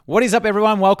What is up,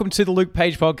 everyone? Welcome to the Luke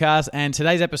Page Podcast. And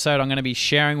today's episode, I'm going to be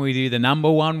sharing with you the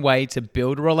number one way to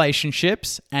build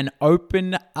relationships and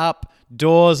open up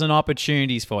doors and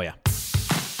opportunities for you.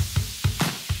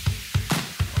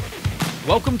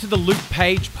 Welcome to the Luke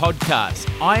Page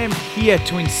Podcast. I am here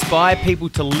to inspire people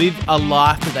to live a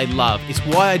life that they love. It's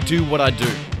why I do what I do.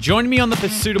 Join me on the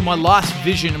pursuit of my life's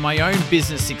vision and my own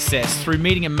business success through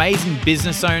meeting amazing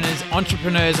business owners,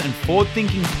 entrepreneurs, and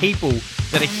forward-thinking people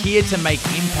that are here to make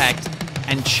impact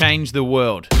and change the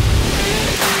world.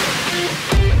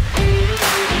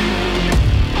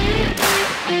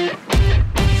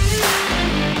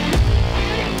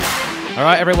 All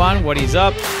right, everyone, what is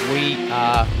up? We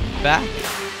are back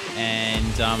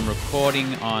and I'm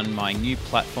recording on my new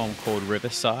platform called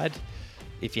Riverside.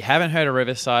 If you haven't heard of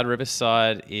Riverside,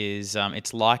 Riverside is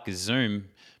it's like Zoom,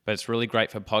 but it's really great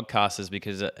for podcasters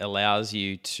because it allows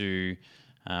you to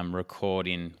record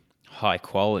in high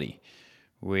quality,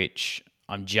 which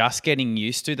I'm just getting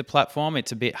used to the platform.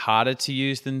 It's a bit harder to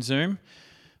use than Zoom,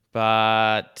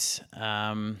 but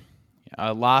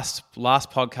last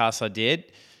podcast I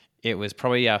did, it was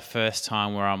probably our first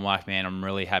time where I'm like, man, I'm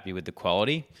really happy with the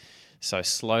quality. So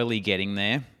slowly getting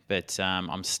there, but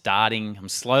I'm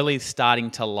slowly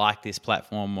starting to like this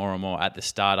platform more and more. At the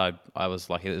start, I was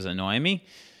like, it was annoying me,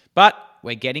 but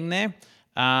we're getting there.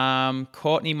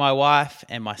 Courtney, my wife,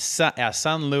 and our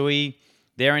son Louis,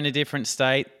 they're in a different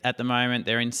state at the moment.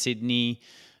 They're in Sydney,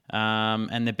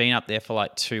 and they've been up there for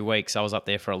like 2 weeks. I was up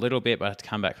there for a little bit, but I had to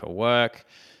come back for work,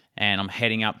 and I'm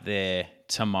heading up there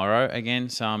tomorrow again,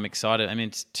 so I'm excited. I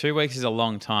mean, 2 weeks is a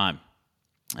long time.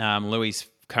 Louis is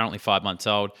currently 5 months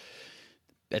old.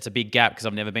 It's a big gap because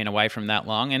I've never been away from that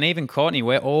long. And even Courtney,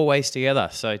 we're always together.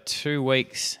 So 2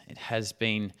 weeks, it has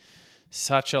been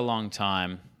such a long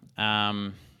time.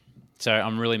 So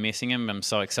I'm really missing him. I'm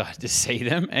so excited to see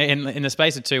them. And in the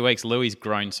space of 2 weeks, Louis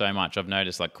grown so much. I've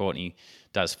noticed like Courtney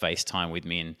does FaceTime with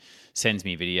me and sends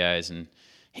me videos, and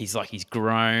he's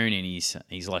grown and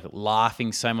he's like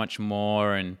laughing so much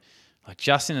more, and like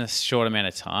just in a short amount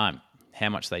of time, how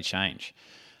much they change.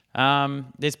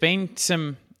 There's been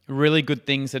some really good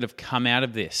things that have come out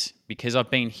of this because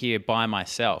I've been here by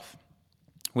myself,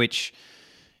 which,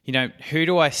 you know, who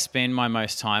do I spend my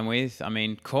most time with? I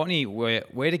mean, Courtney,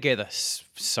 we're together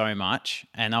so much,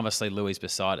 and obviously Louis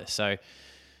beside us. So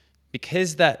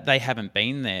because that they haven't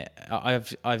been there,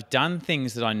 I've done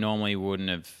things that I normally wouldn't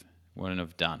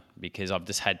have done because I've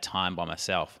just had time by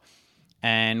myself.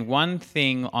 And one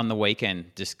thing on the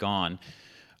weekend just gone,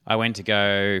 I went to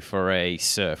go for a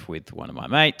surf with one of my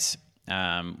mates.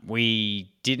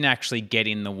 We didn't actually get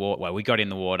in the water. Well, we got in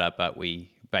the water, but we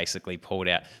basically pulled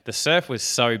out. The surf was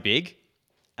so big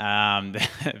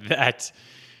that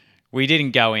we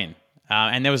didn't go in.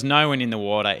 And there was no one in the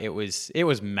water. It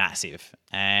was massive.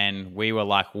 And we were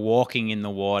like walking in the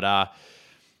water,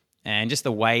 and just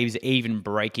the waves even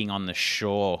breaking on the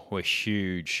shore were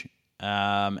huge.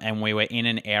 And we were in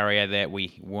an area that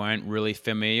we weren't really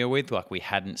familiar with, like we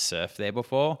hadn't surfed there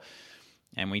before.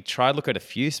 And we tried to look at a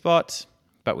few spots,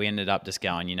 but we ended up just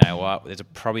going, you know what, there's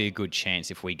probably a good chance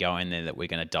if we go in there that we're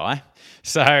going to die.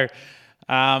 So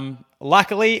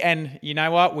luckily, and you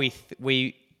know what, we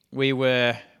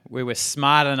were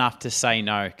smart enough to say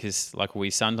no, because like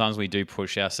sometimes we do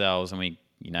push ourselves, and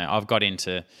I've got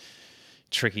into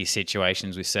tricky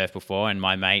situations with surf before, and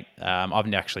my mate, I've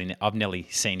nearly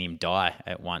seen him die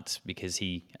at once because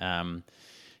he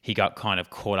got kind of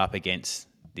caught up against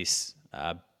this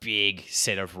big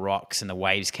set of rocks, and the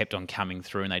waves kept on coming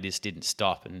through, and they just didn't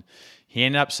stop, and he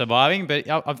ended up surviving. But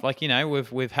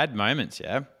we've had moments.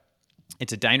 Yeah,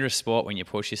 it's a dangerous sport when you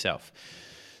push yourself.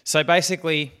 So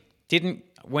basically,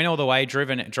 went all the way, drove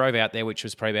out there, which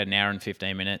was probably about an hour and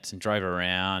 15 minutes, and drove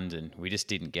around, and we just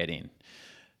didn't get in.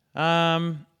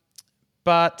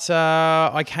 But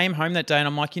I came home that day, and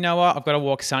I'm like, you know what? I've got to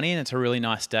walk Sunny, and it's a really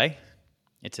nice day.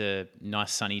 It's a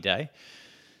nice sunny day.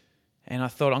 And I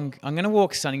thought, I'm going to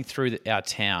walk Sunny through our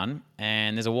town,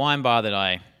 and there's a wine bar that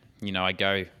I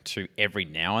go to every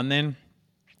now and then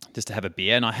just to have a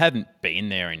beer, and I hadn't been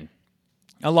there in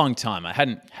a long time. I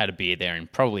hadn't had a beer there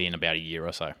probably in about a year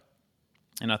or so.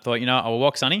 And I thought, I'll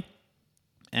walk Sunny,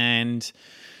 and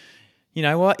you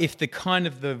know what? If the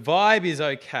vibe is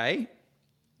okay,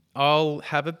 I'll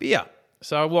have a beer.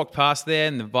 So I walked past there,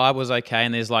 and the vibe was okay.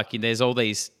 And there's all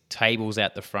these tables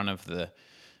out the front of the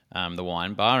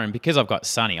wine bar, and because I've got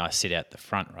Sunny, I sit out the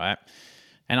front, right?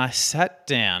 And I sat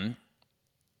down,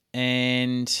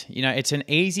 and it's an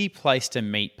easy place to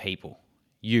meet people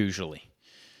usually,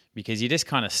 because you just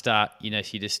kind of start, you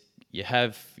just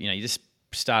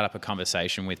start up a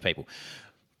conversation with people.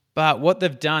 But what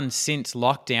they've done since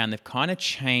lockdown, they've kind of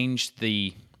changed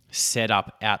the set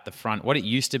up out the front. What it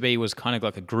used to be was kind of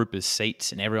like a group of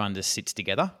seats and everyone just sits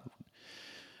together.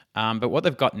 But what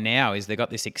they've got now is they've got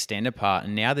this extender part,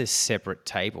 and now there's separate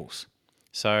tables.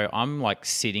 So I'm like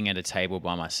sitting at a table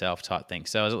by myself type thing.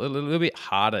 So it was a little bit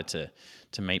harder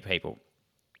to meet people.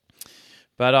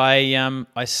 But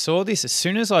I saw this as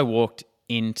soon as I walked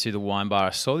into the wine bar.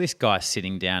 I saw this guy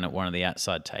sitting down at one of the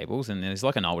outside tables, and there's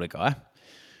like an older guy,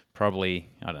 probably,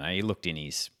 I don't know, he looked in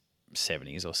his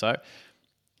 70s or so.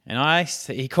 And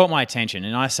he caught my attention,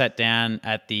 and I sat down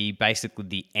at basically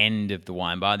the end of the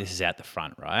wine bar. This is out the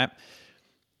front, right?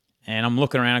 And I'm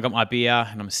looking around, I got my beer,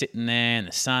 and I'm sitting there, and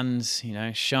the sun's,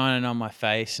 shining on my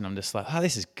face, and I'm just like, oh,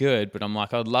 this is good. But I'm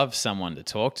like, I'd love someone to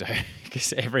talk to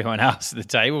because everyone else at the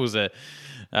tables are,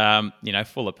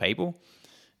 full of people.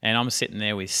 And I'm sitting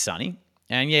there with Sonny,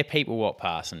 and yeah, people walk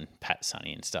past and pat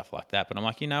Sonny and stuff like that. But I'm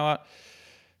like, you know what?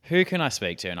 Who can I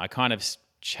speak to? And I kind of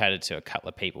chatted to a couple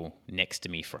of people next to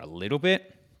me for a little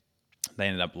bit. They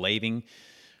ended up leaving.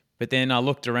 But then I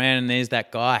looked around, and there's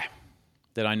that guy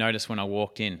that I noticed when I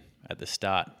walked in at the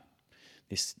start,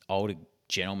 this older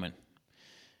gentleman.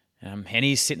 And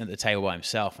he's sitting at the table by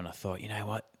himself, and I thought, you know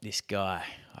what? This guy,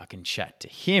 I can chat to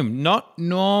him. Not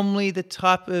normally the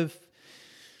type of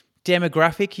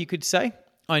demographic you could say.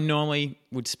 I normally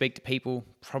would speak to people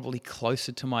probably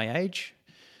closer to my age,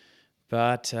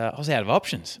 but I was out of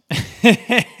options. So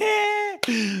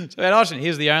out of option. He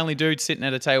was the only dude sitting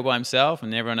at a table by himself,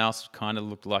 and everyone else kind of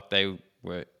looked like they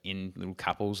were in little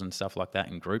couples and stuff like that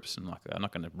in groups, and like, I'm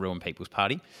not going to ruin people's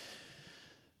party.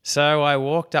 So I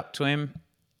walked up to him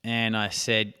and I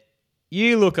said,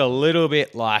 you look a little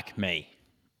bit like me.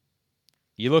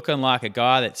 You're looking like a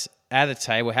guy that's at a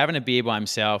table having a beer by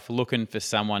himself, looking for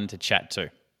someone to chat to.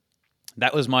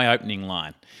 That was my opening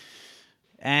line.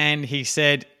 And he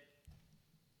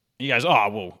goes,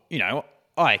 oh, well,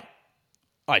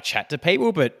 I chat to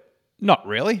people, but not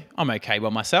really. I'm okay by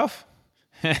myself.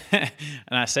 And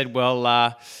I said, well,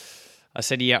 are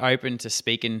you open to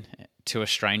speaking to a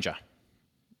stranger?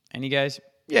 And he goes,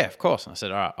 yeah, of course. And I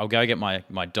said, all right, I'll go get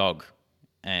my dog,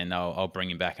 and I'll bring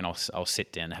him back, and I'll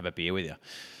sit down and have a beer with you.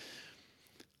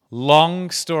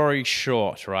 Long story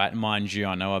short, right? Mind you,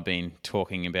 I know I've been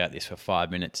talking about this for 5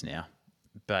 minutes now,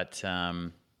 but I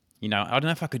don't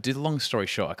know if I could do the long story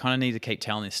short. I kind of need to keep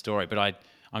telling this story, but I'm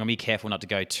going to be careful not to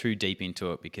go too deep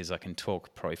into it because I can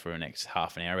talk probably for the next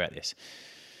half an hour about this.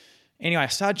 Anyway, I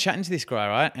started chatting to this guy,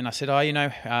 right? And I said,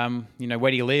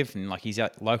 where do you live? And like, he's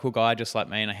a local guy just like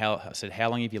me. And I said, how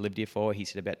long have you lived here for? He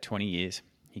said, about 20 years.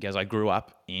 He goes, I grew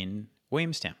up in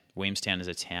Williamstown. Williamstown is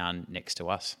a town next to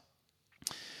us.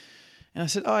 And I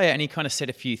said, oh yeah. And he kind of said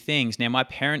a few things. Now, my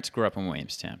parents grew up in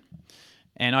Williamstown.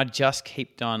 And I just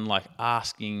kept on like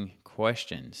asking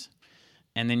questions.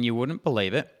 And then you wouldn't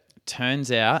believe it.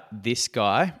 Turns out this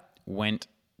guy went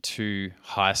to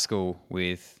high school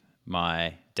with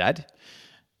my dad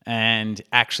and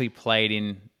actually played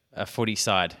in a footy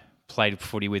side, played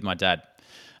footy with my dad.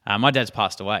 My dad's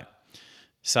passed away.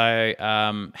 So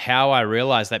how I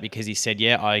realised that, because he said,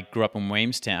 yeah, I grew up in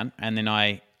Williamstown. And then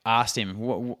I asked him,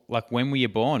 when were you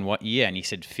born? What year? And he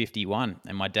said 51.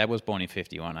 And my dad was born in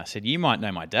 51. I said, you might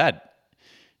know my dad.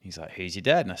 He's like, who's your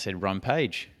dad? And I said, Ron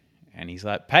Page. And he's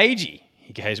like, Pagey.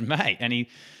 He goes, mate. And he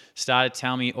started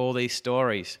telling me all these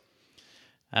stories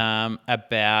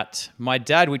about my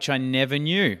dad, which I never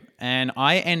knew. And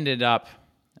I ended up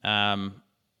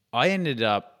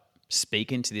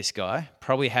speaking to this guy,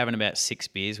 probably having about 6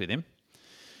 beers with him,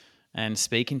 and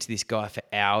speaking to this guy for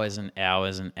hours and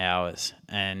hours and hours,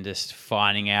 and just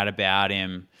finding out about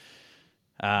him.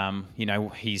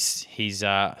 He's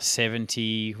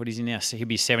 70. What is he now? So he'll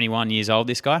be 71 years old,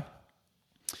 this guy.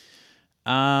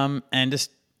 And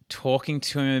just talking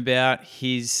to him about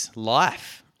his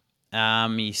life.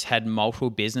 He's had multiple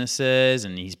businesses,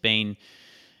 and he's been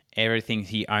everything.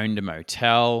 He owned a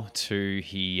motel to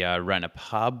he ran a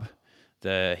pub.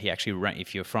 He actually ran,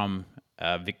 if you're from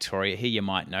Victoria here, you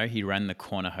might know, he ran the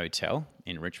Corner Hotel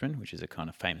in Richmond, which is a kind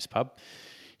of famous pub.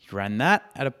 He ran that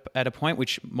at a point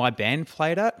which my band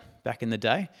played at back in the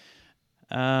day.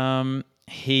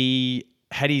 He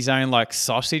had his own like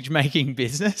sausage making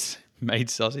business, made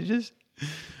sausages.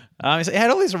 So he had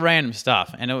all this random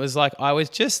stuff, and it was like, I was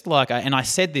just like, and I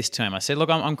said this to him. I said, look,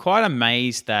 I'm quite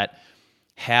amazed that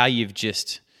how you've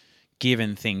just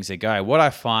given things a go. What I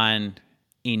find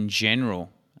in general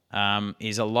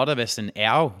is a lot of us in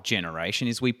our generation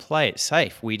is we play it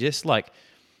safe. We just like,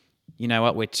 you know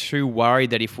what, we're too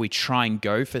worried that if we try and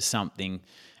go for something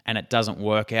and it doesn't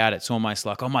work out, it's almost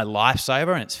like, oh, my life's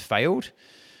over and it's failed.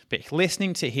 But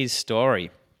listening to his story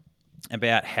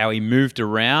about how he moved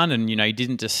around and, he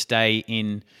didn't just stay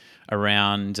in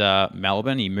around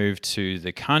Melbourne. He moved to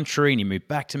the country and he moved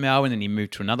back to Melbourne and he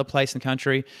moved to another place in the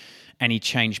country and he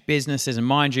changed businesses. And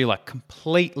mind you, like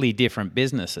completely different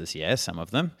businesses, yeah, some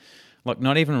of them, like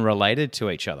not even related to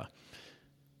each other.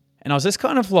 And I was just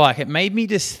kind of like, it made me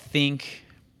just think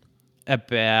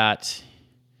about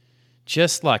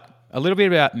just like a little bit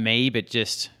about me, but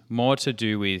just more to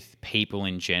do with people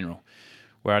in general,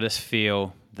 where I just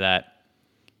feel that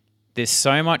there's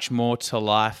so much more to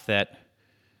life that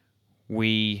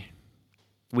we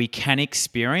can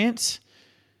experience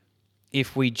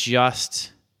if we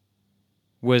just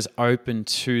was open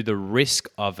to the risk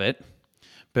of it.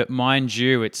 But mind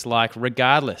you, it's like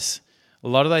regardless, a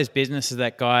lot of those businesses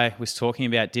that guy was talking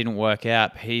about didn't work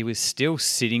out. He was still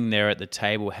sitting there at the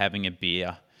table having a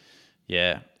beer.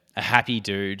 Yeah, a happy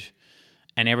dude.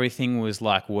 And everything was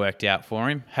like worked out for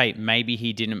him. Hey, maybe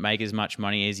he didn't make as much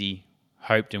money as he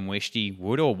hoped and wished he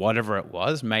would, or whatever it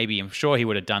was. Maybe, I'm sure he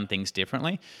would have done things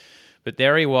differently. But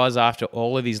there he was after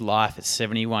all of his life at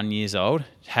 71 years old,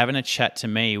 having a chat to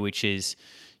me, which is,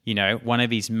 you know, one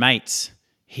of his mates,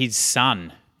 his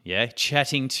son, yeah,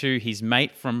 chatting to his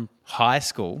mate from high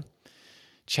school,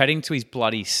 chatting to his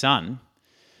bloody son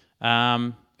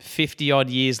 50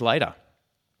 odd years later.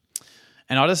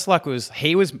 And I just like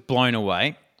he was blown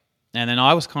away, and then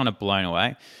I was kind of blown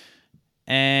away.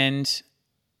 And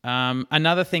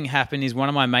another thing happened is one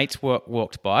of my mates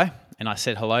walked by, and I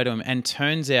said hello to him. And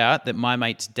turns out that my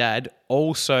mate's dad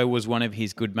also was one of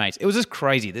his good mates. It was just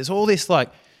crazy. There's all this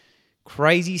like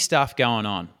crazy stuff going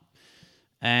on,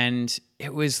 and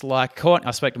it was like Courtney.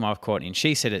 I spoke to my wife Courtney, and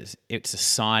she said it's a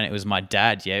sign. It was my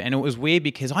dad, yeah. And it was weird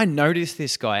because I noticed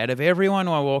this guy out of everyone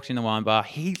who I walked in the wine bar.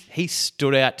 He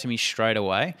stood out to me straight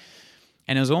away,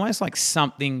 and it was almost like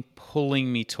something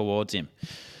pulling me towards him.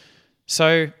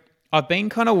 So I've been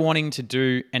kind of wanting to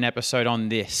do an episode on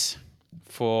this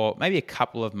for maybe a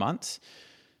couple of months,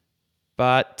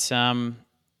 but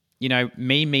you know,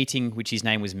 me meeting, which his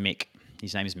name was Mick.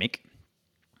 His name is Mick.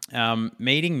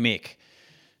 Meeting Mick,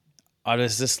 I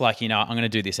was just like, you know, I'm going to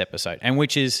do this episode, and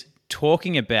which is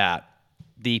talking about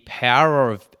the power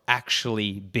of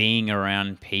actually being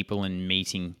around people and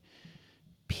meeting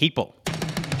people.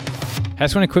 I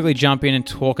just want to quickly jump in and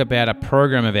talk about a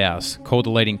program of ours called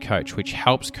The Leading Coach, which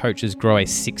helps coaches grow a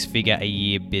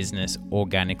six-figure-a-year business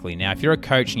organically. Now, if you're a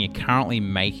coach and you're currently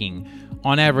making,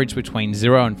 on average, between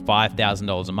 $0 and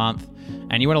 $5,000 a month,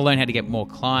 and you want to learn how to get more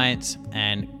clients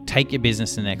and take your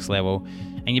business to the next level,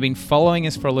 and you've been following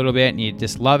us for a little bit and you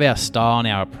just love our style and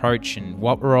our approach and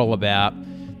what we're all about,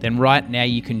 then right now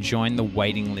you can join the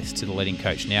waiting list to The Leading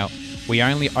Coach. Now, we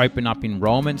only open up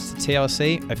enrollments to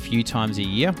TLC a few times a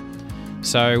year.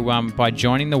 So by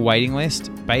joining the waiting list,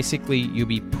 basically you'll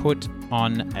be put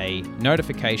on a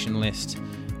notification list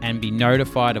and be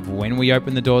notified of when we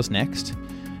open the doors next.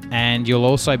 And you'll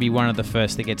also be one of the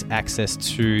first that gets access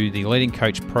to the Leading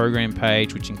Coach program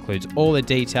page, which includes all the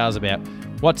details about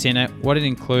what's in it, what it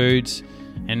includes,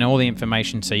 and all the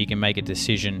information so you can make a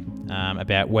decision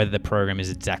about whether the program is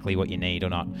exactly what you need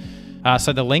or not.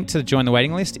 So the link to join the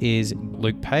waiting list is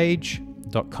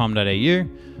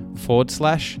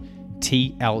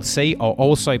lukepage.com.au/TLC. I'll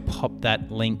also pop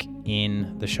that link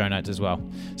in the show notes as well.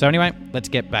 So anyway, let's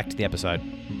get back to the episode.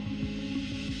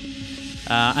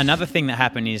 Another thing that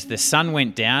happened is the sun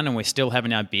went down and we're still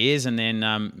having our beers, and then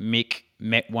Mick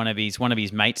met one of his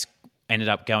mates, ended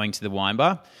up going to the wine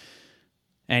bar,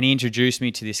 and he introduced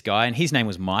me to this guy, and his name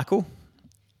was Michael.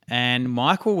 And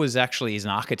Michael was actually an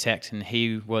architect, and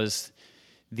he was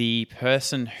the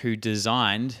person who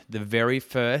designed the very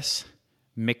first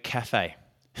McCafe.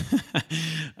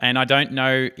 And I don't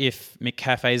know if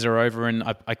McCafes are over, and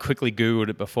I quickly Googled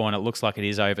it before, and it looks like it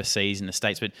is overseas in the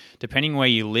States, but depending where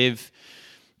you live,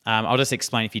 I'll just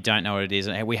explain if you don't know what it is.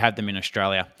 We have them in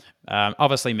Australia.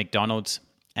 Obviously McDonald's,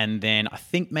 and then I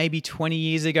think maybe 20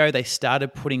 years ago they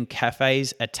started putting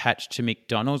cafes attached to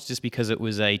McDonald's just because it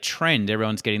was a trend.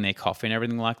 Everyone's getting their coffee and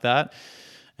everything like that,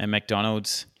 and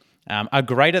McDonald's are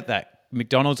great at that.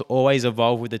 McDonald's always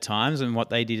evolve with the times, and what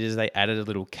they did is they added a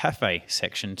little cafe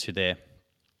section to their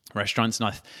restaurants.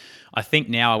 And I think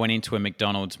now I went into a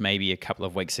McDonald's maybe a couple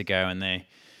of weeks ago, and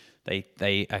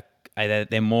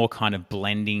they're more kind of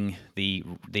blending the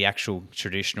actual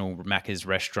traditional Macca's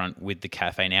restaurant with the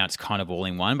cafe. Now it's kind of all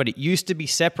in one, but it used to be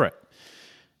separate.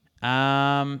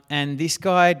 And this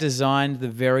guy designed the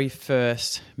very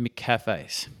first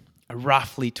McCafes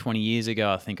roughly 20 years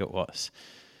ago, I think it was.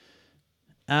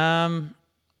 And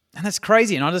that's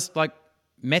crazy. And I just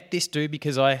met this dude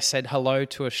because I said hello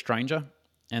to a stranger,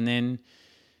 and then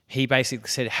he basically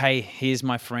said, "Hey, here's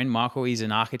my friend Michael. He's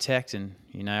an architect," and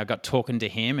I got talking to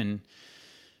him, and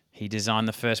He designed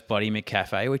the first Bloody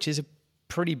McCafe, which is a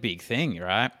pretty big thing,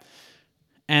 right?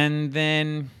 And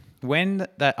then when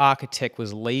that architect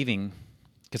was leaving,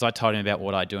 because I told him about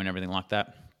what I do and everything like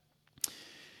that,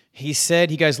 he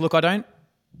goes, look,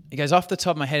 he goes, off the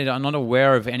top of my head, I'm not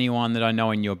aware of anyone that I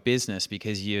know in your business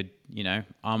because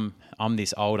I'm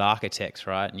this old architect,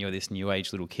 right? And you're this new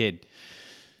age little kid.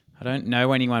 I don't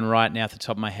know anyone right now off the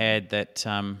top of my head that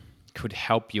could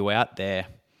help you out there.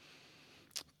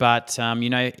 But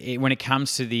when it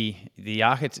comes to the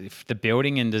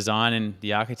building and design and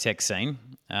the architect scene,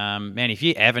 man, if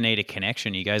you ever need a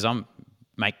connection, he goes,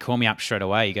 mate, call me up straight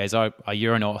away. He goes,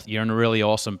 you're a really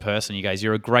awesome person. He goes,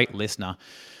 you're a great listener.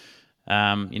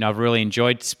 I've really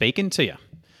enjoyed speaking to you.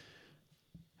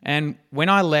 And when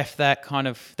I left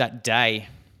that day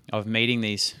of meeting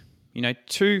these,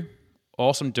 two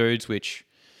awesome dudes, which,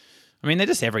 they're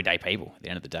just everyday people at the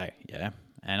end of the day, yeah.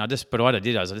 And what I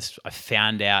did was I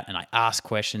found out and I asked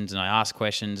questions and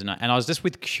I was just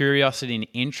with curiosity and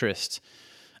interest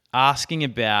asking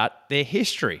about their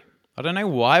history. I don't know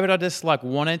why, but I just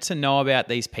wanted to know about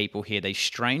these people here, these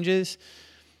strangers,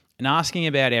 and asking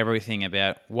about everything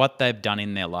about what they've done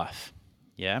in their life.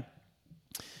 Yeah.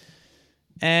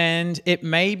 And it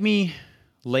made me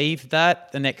leave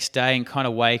that the next day and kind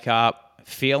of wake up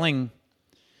feeling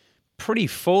pretty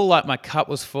full, like my cup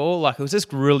was full, like it was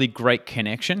just really great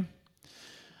connection.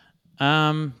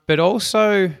 But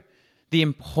also the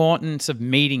importance of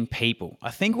meeting people.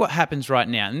 I think what happens right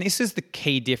now, and this is the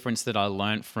key difference that I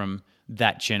learned from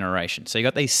that generation. So you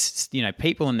got these,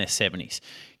 people in their 70s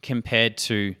compared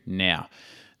to now.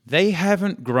 They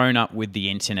haven't grown up with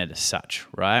the internet as such,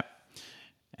 right?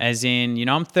 As in,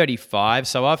 I'm 35,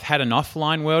 so I've had an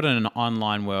offline world and an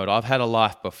online world. I've had a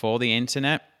life before the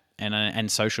internet and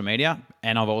social media,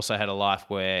 and I've also had a life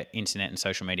where internet and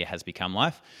social media has become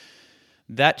life.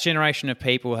 That generation of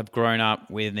people have grown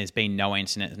up with there's been no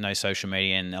internet, no social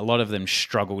media, and a lot of them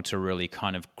struggle to really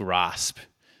kind of grasp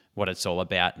what it's all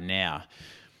about now.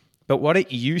 But what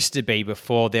it used to be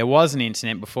before there was an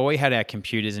internet, before we had our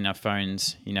computers and our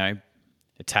phones,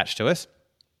 attached to us,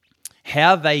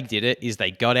 how they did it is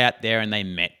they got out there and they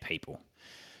met people.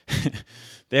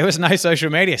 There was no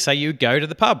social media, so you go to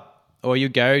the pub, or you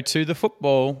go to the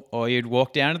football, or you'd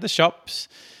walk down to the shops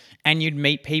and you'd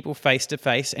meet people face to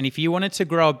face. And if you wanted to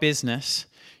grow a business,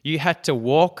 you had to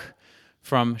walk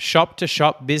from shop to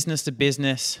shop, business to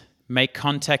business, make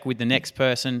contact with the next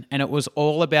person. And it was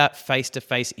all about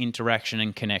face-to-face interaction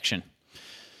and connection.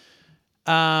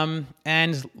 And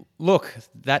look,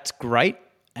 that's great.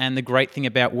 And the great thing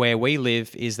about where we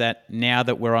live is that now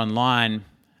that we're online,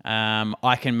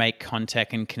 I can make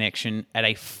contact and connection at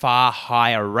a far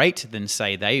higher rate than,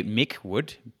 say, Mick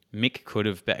would. Mick could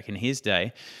have back in his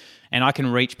day. And I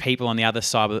can reach people on the other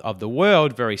side of the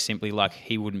world very simply like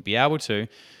he wouldn't be able to.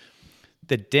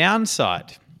 The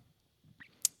downside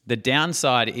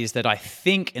is that I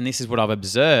think, and this is what I've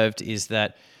observed, is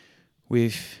that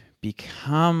we've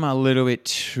become a little bit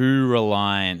too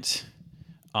reliant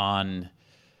on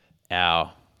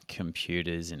our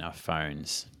computers and our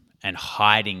phones and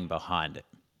hiding behind it.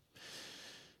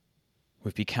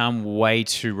 We've become way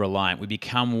too reliant. We've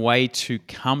become way too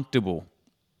comfortable.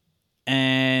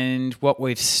 And what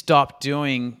we've stopped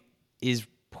doing is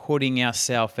putting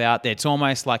ourselves out there. It's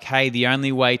almost like, hey, the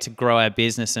only way to grow our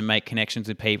business and make connections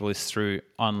with people is through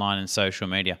online and social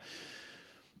media.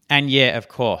 And yeah, of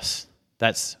course,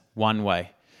 that's one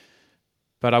way.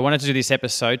 But I wanted to do this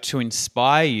episode to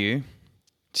inspire you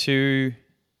to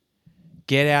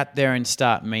get out there and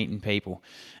start meeting people.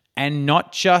 And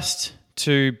not just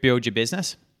to build your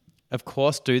business. Of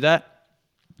course, do that.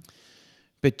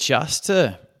 But just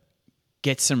to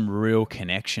get some real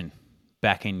connection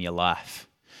back in your life.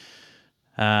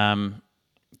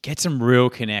 Get some real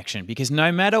connection, because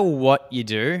no matter what you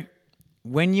do,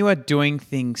 when you are doing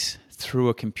things through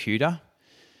a computer,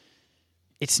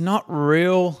 it's not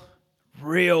real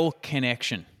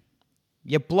connection.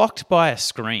 You're blocked by a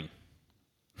screen.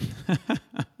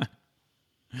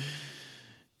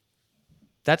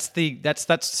 That's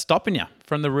stopping you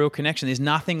from the real connection. There's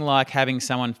nothing like having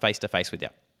someone face to face with you.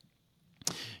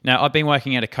 Now, I've been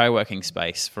working at a co-working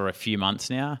space for a few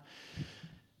months now.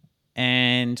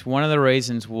 And one of the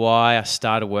reasons why I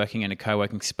started working in a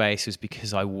co-working space was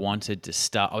because I wanted to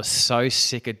start. I was so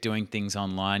sick of doing things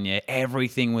online. Yeah,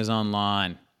 everything was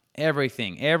online.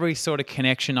 Everything. Every sort of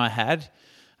connection I had,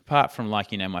 apart from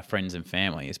my friends and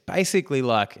family, is basically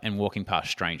and walking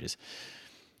past strangers.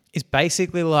 It's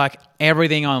basically like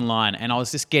everything online. And I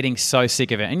was just getting so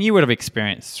sick of it. And you would have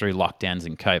experienced through lockdowns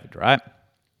and COVID, right?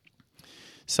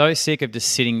 So sick of just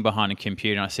sitting behind a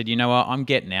computer. And I said, you know what? I'm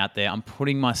getting out there. I'm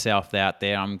putting myself out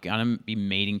there. I'm going to be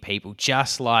meeting people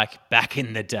just like back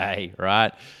in the day,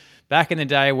 right? Back in the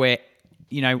day where,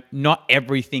 not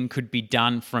everything could be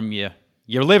done from your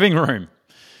living room.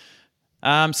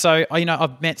 So,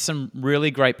 I've met some really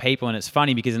great people, and it's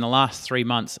funny because in the last 3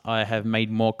 months, I have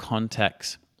made more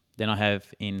contacts than I have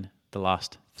in the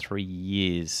last 3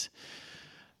 years.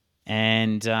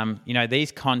 And,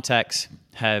 these contacts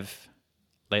have,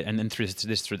 and then through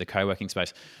the co-working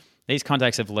space, these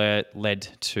contacts have led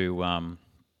to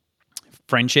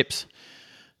friendships.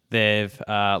 They've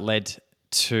led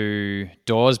to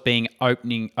doors being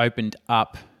opened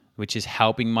up, which is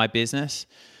helping my business.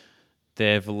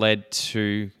 They've led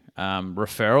to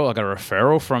referral. I got a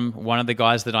referral from one of the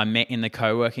guys that I met in the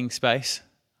co-working space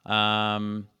a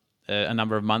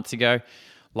number of months ago.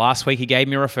 Last week, he gave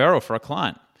me a referral for a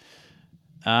client.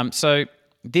 So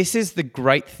this is the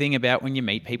great thing about when you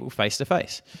meet people face to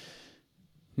face.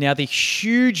 Now, the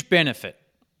huge benefit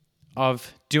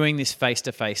of doing this face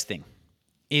to face thing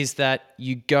is that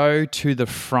you go to the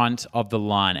front of the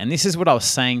line. And this is what I was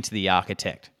saying to the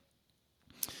architect.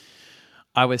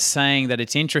 I was saying that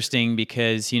it's interesting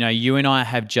because, you and I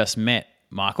have just met,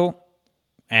 Michael,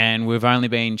 and we've only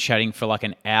been chatting for like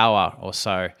an hour or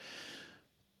so.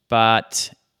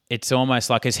 But it's almost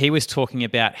like, as he was talking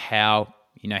about how,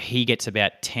 he gets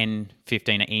about 10,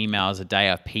 15 emails a day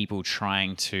of people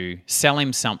trying to sell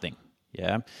him something.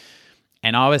 Yeah.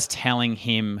 And I was telling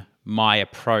him my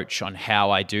approach on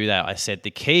how I do that. I said, the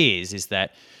key is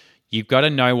that you've got to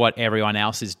know what everyone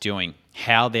else is doing,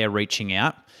 how they're reaching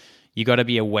out. You got to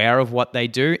be aware of what they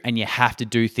do, and you have to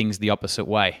do things the opposite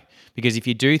way. Because if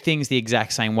you do things the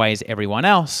exact same way as everyone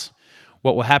else,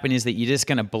 what will happen is that you're just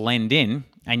going to blend in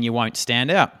and you won't stand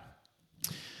out.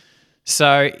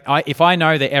 So if I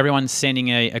know that everyone's sending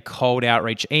a cold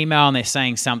outreach email and they're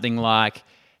saying something like,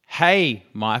 hey,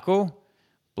 Michael,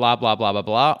 blah, blah, blah, blah,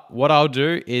 blah, what I'll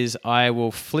do is I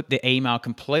will flip the email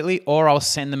completely, or I'll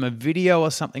send them a video or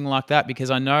something like that,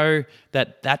 because I know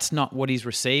that that's not what he's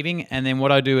receiving. And then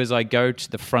what I do is I go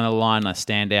to the front of the line and I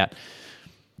stand out.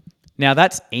 Now,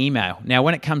 that's email. Now,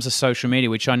 when it comes to social media,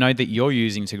 which I know that you're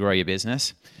using to grow your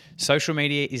business, social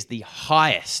media is the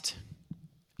highest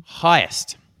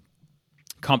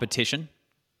competition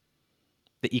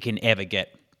that you can ever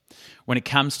get. When it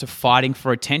comes to fighting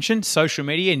for attention, social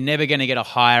media, you're never going to get a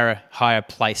higher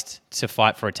place to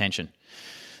fight for attention.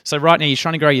 So right now, you're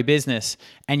trying to grow your business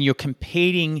and you're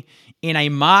competing in a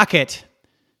market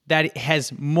that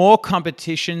has more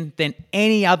competition than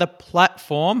any other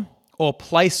platform or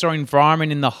place or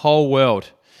environment in the whole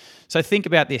world. So think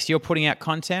about this. You're putting out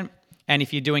content, and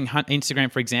if you're doing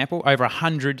Instagram, for example, over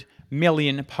 100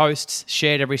 million posts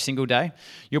shared every single day.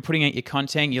 You're putting out your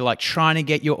content. You're like trying to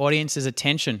get your audience's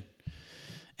attention.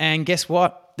 And guess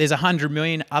what? There's 100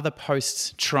 million other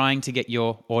posts trying to get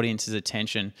your audience's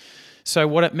attention. So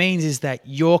what it means is that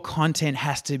your content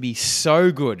has to be so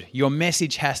good. Your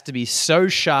message has to be so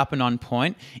sharp and on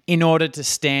point in order to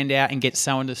stand out and get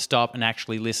someone to stop and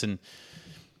actually listen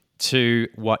to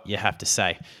what you have to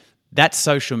say. That's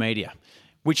social media,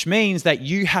 which means that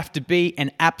you have to be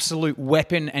an absolute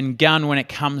weapon and gun when it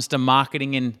comes to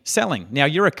marketing and selling. Now,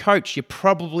 you're a coach. You're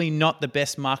probably not the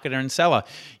best marketer and seller.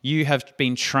 You have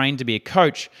been trained to be a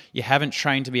coach. You haven't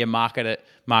trained to be a marketer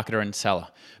and seller.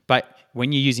 But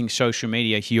when you're using social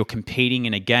media, you're competing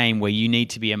in a game where you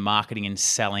need to be a marketing and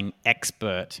selling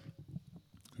expert.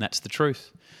 That's the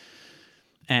truth.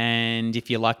 And if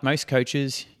you're like most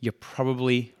coaches, you're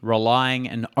probably relying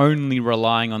and only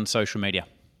relying on social media.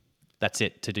 That's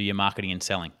it, to do your marketing and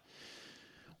selling.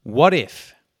 What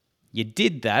if you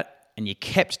did that and you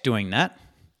kept doing that,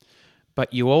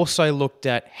 but you also looked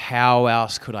at how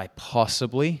else could I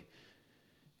possibly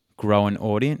grow an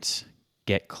audience,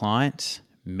 get clients,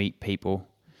 meet people?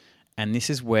 And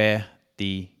this is where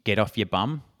the get off your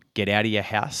bum, get out of your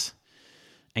house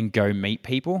and go meet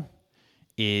people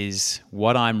is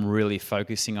what I'm really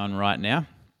focusing on right now.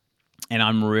 And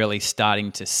I'm really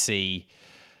starting to see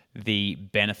the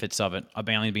benefits of it. I've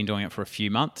only been doing it for a few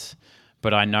months,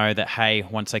 but I know that, hey,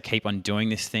 once I keep on doing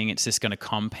this thing, it's just going to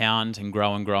compound and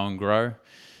grow and grow and grow.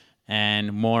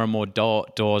 And more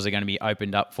doors are going to be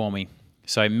opened up for me.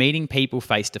 So meeting people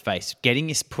face to face,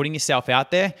 putting yourself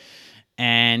out there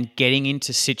and getting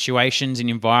into situations and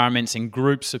environments and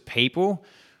groups of people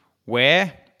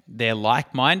where they're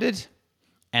like-minded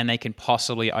and they can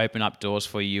possibly open up doors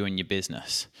for you and your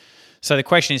business. So the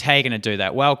question is, how are you going to do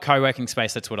that? Well, co-working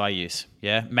space, that's what I use.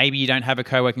 Yeah, maybe you don't have a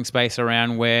co-working space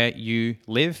around where you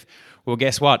live. Well,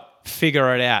 guess what?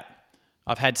 Figure it out.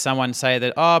 I've had someone say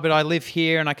that, but I live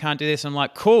here and I can't do this. I'm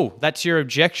like, cool, that's your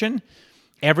objection.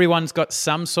 Everyone's got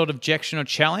some sort of objection or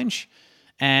challenge,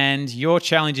 and your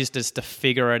challenge is just to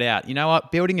figure it out. You know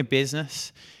what? Building a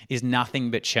business is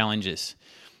nothing but challenges.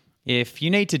 If you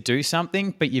need to do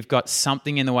something, but you've got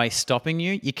something in the way stopping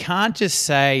you, you can't just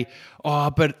say,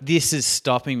 oh, but this is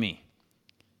stopping me.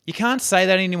 You can't say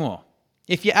that anymore.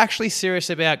 If you're actually serious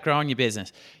about growing your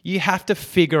business, you have to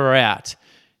figure out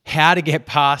how to get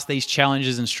past these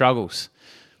challenges and struggles.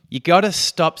 You got to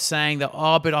stop saying that,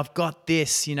 oh, but I've got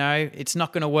this, it's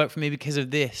not going to work for me because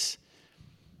of this.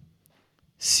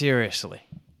 Seriously,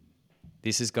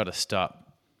 this has got to stop.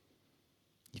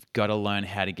 You've got to learn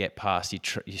how to get past your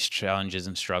challenges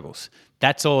and struggles.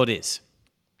 That's all it is.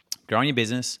 Growing your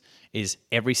business is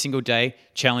every single day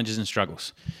challenges and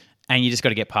struggles. And you just got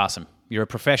to get past them. You're a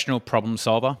professional problem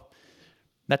solver.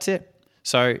 That's it.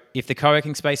 So if the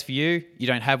co-working space for you, you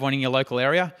don't have one in your local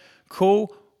area,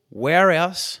 cool. Where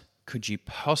else could you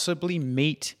possibly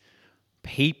meet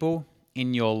people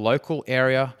in your local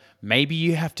area? Maybe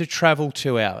you have to travel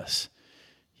 2 hours.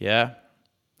 Yeah,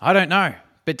 I don't know.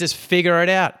 But just figure it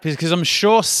out, because I'm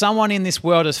sure someone in this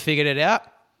world has figured it out.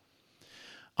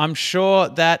 I'm sure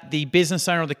that the business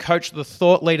owner or the coach or the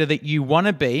thought leader that you want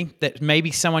to be, that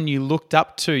maybe someone you looked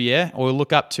up to, or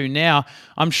look up to now,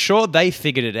 I'm sure they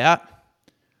figured it out.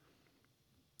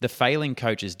 The failing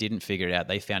coaches didn't figure it out.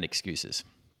 They found excuses.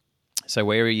 So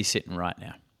where are you sitting right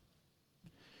now?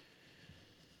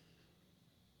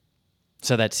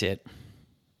 So that's it.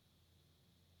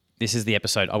 This is the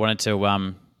episode. I wanted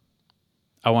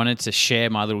to share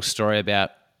my little story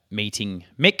about meeting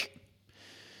Mick.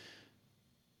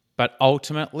 But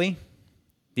ultimately,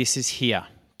 this is here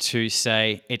to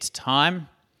say it's time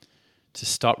to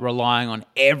stop relying on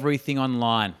everything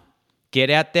online. Get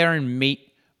out there and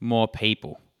meet more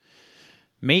people.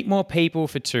 Meet more people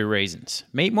for 2 reasons.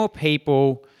 Meet more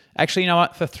people, actually, you know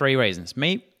what? For 3 reasons.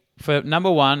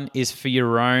 Number 1 is for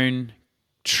your own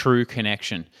true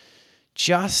connection.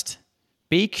 Just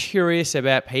be curious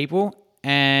about people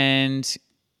and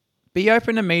be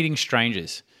open to meeting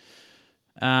strangers.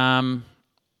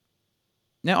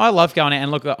 Now, I love going out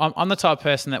and look, I'm the type of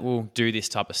person that will do this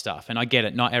type of stuff. And I get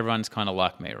it. Not everyone's kind of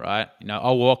like me, right?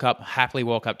 I'll happily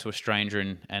walk up to a stranger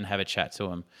and have a chat to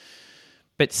them.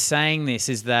 But saying this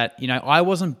is that, I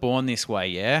wasn't born this way,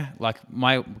 yeah? Like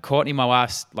Courtney, my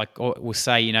wife, will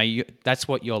say, that's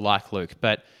what you're like, Luke.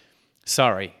 But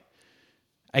sorry,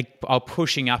 I'm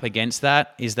pushing up against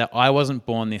that is that I wasn't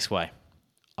born this way.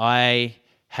 I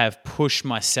have pushed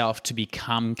myself to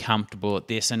become comfortable at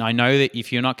this. And I know that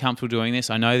if you're not comfortable doing this,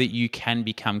 I know that you can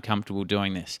become comfortable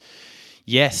doing this.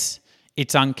 Yes,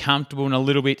 it's uncomfortable and a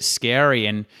little bit scary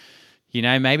and,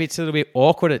 maybe it's a little bit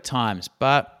awkward at times,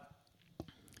 but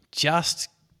just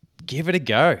give it a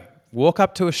go. Walk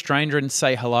up to a stranger and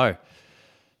say hello.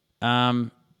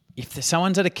 If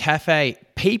someone's at a cafe,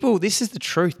 this is the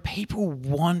truth. People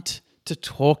want to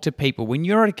talk to people. When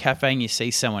you're at a cafe and you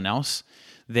see someone else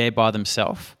there by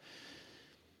themselves,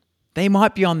 they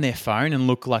might be on their phone and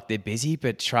look like they're busy,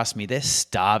 but trust me, they're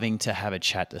starving to have a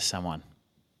chat to someone.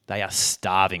 They are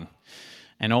starving.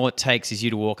 And all it takes is you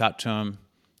to walk up to them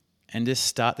and just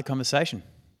start the conversation.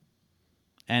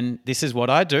 And this is what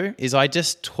I do, is I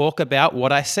just talk about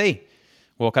what I see.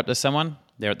 Walk up to someone,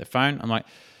 they're at the phone. I'm like,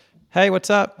 hey, what's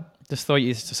up? Just saw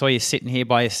you sitting here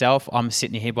by yourself. I'm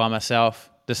sitting here by myself.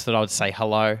 Just thought I would say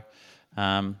hello.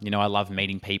 I love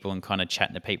meeting people and kind of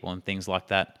chatting to people and things like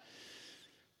that.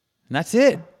 And that's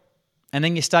it. And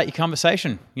then you start your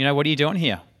conversation. What are you doing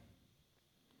here?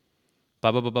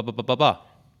 Blah, blah, blah, blah, blah, blah, blah.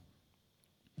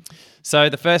 So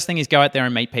the first thing is go out there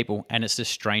and meet people, and it's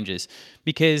just strangers,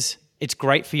 because it's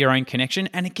great for your own connection.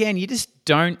 And again, you just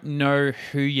don't know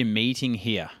who you're meeting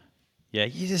here. Yeah,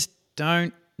 you just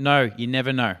don't know. You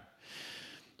never know.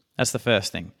 That's the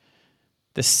first thing.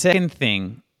 The second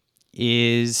thing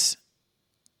is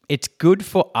it's good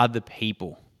for other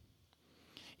people.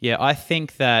 Yeah, I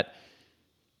think that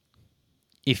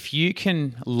if you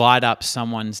can light up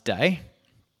someone's day,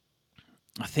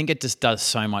 I think it just does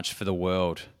so much for the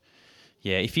world.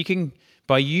 Yeah, if you can,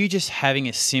 by you just having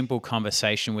a simple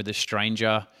conversation with a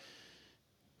stranger,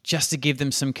 just to give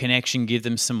them some connection, give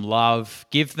them some love,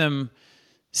 give them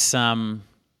some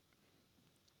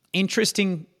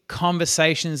interesting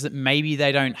conversations that maybe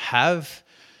they don't have,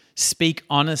 speak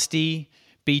honesty,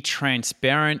 be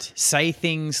transparent, say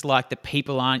things like that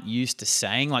people aren't used to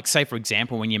saying. Like, say, for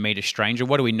example, when you meet a stranger,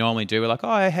 what do we normally do? We're like,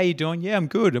 oh, how you doing? Yeah, I'm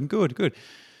good.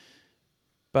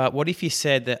 But what if you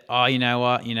said that, oh, you know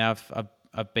what?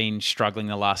 I've been struggling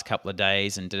the last couple of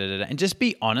days and da-da-da-da, and just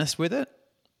be honest with it.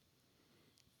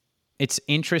 It's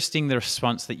interesting the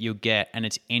response that you'll get, and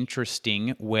it's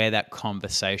interesting where that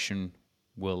conversation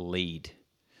will lead.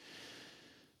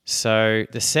 So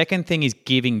the second thing is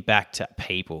giving back to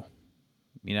people.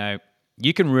 You know,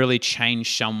 you can really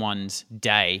change someone's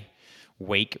day,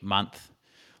 week, month,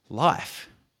 life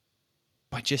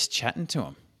by just chatting to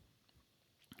them.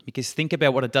 Because think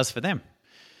about what it does for them.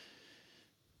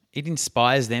 It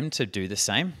inspires them to do the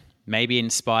same. Maybe it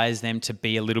inspires them to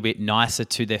be a little bit nicer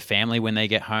to their family when they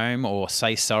get home, or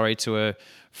say sorry to a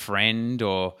friend,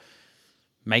 or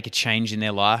make a change in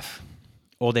their life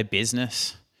or their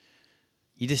business.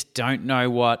 You just don't know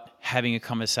what having a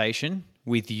conversation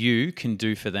with you can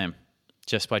do for them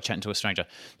just by chatting to a stranger.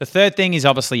 The third thing is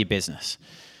obviously your business,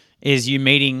 is you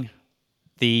meeting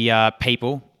the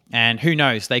people, and who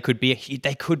knows, they could be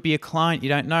a client, you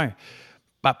don't know.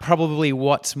 But probably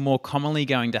what's more commonly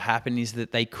going to happen is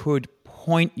that they could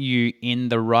point you in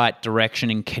the right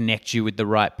direction and connect you with the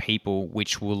right people,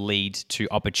 which will lead to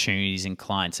opportunities and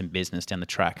clients and business down the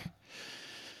track.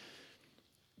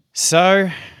 So,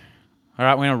 all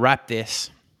right, we're going to wrap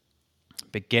this.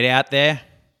 But get out there,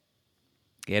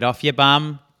 get off your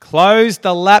bum, close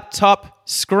the laptop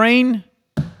screen,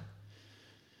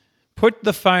 put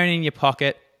the phone in your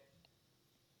pocket,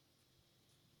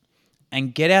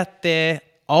 and get out there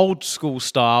old school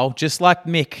style, just like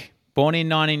Mick, born in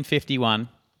 1951.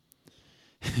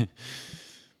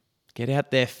 Get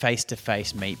out there face to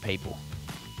face, meet people.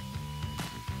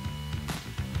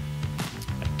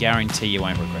 I guarantee you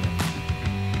won't regret it.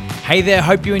 Hey there,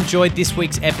 hope you enjoyed this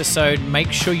week's episode.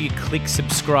 Make sure you click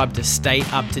subscribe to stay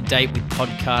up to date with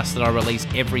podcasts that I release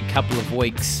every couple of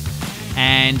weeks.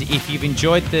 And if you've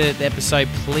enjoyed the episode,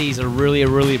 please, I really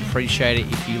appreciate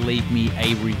it if you leave me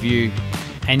a review.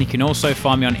 And you can also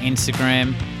find me on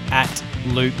Instagram at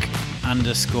Luke_Page.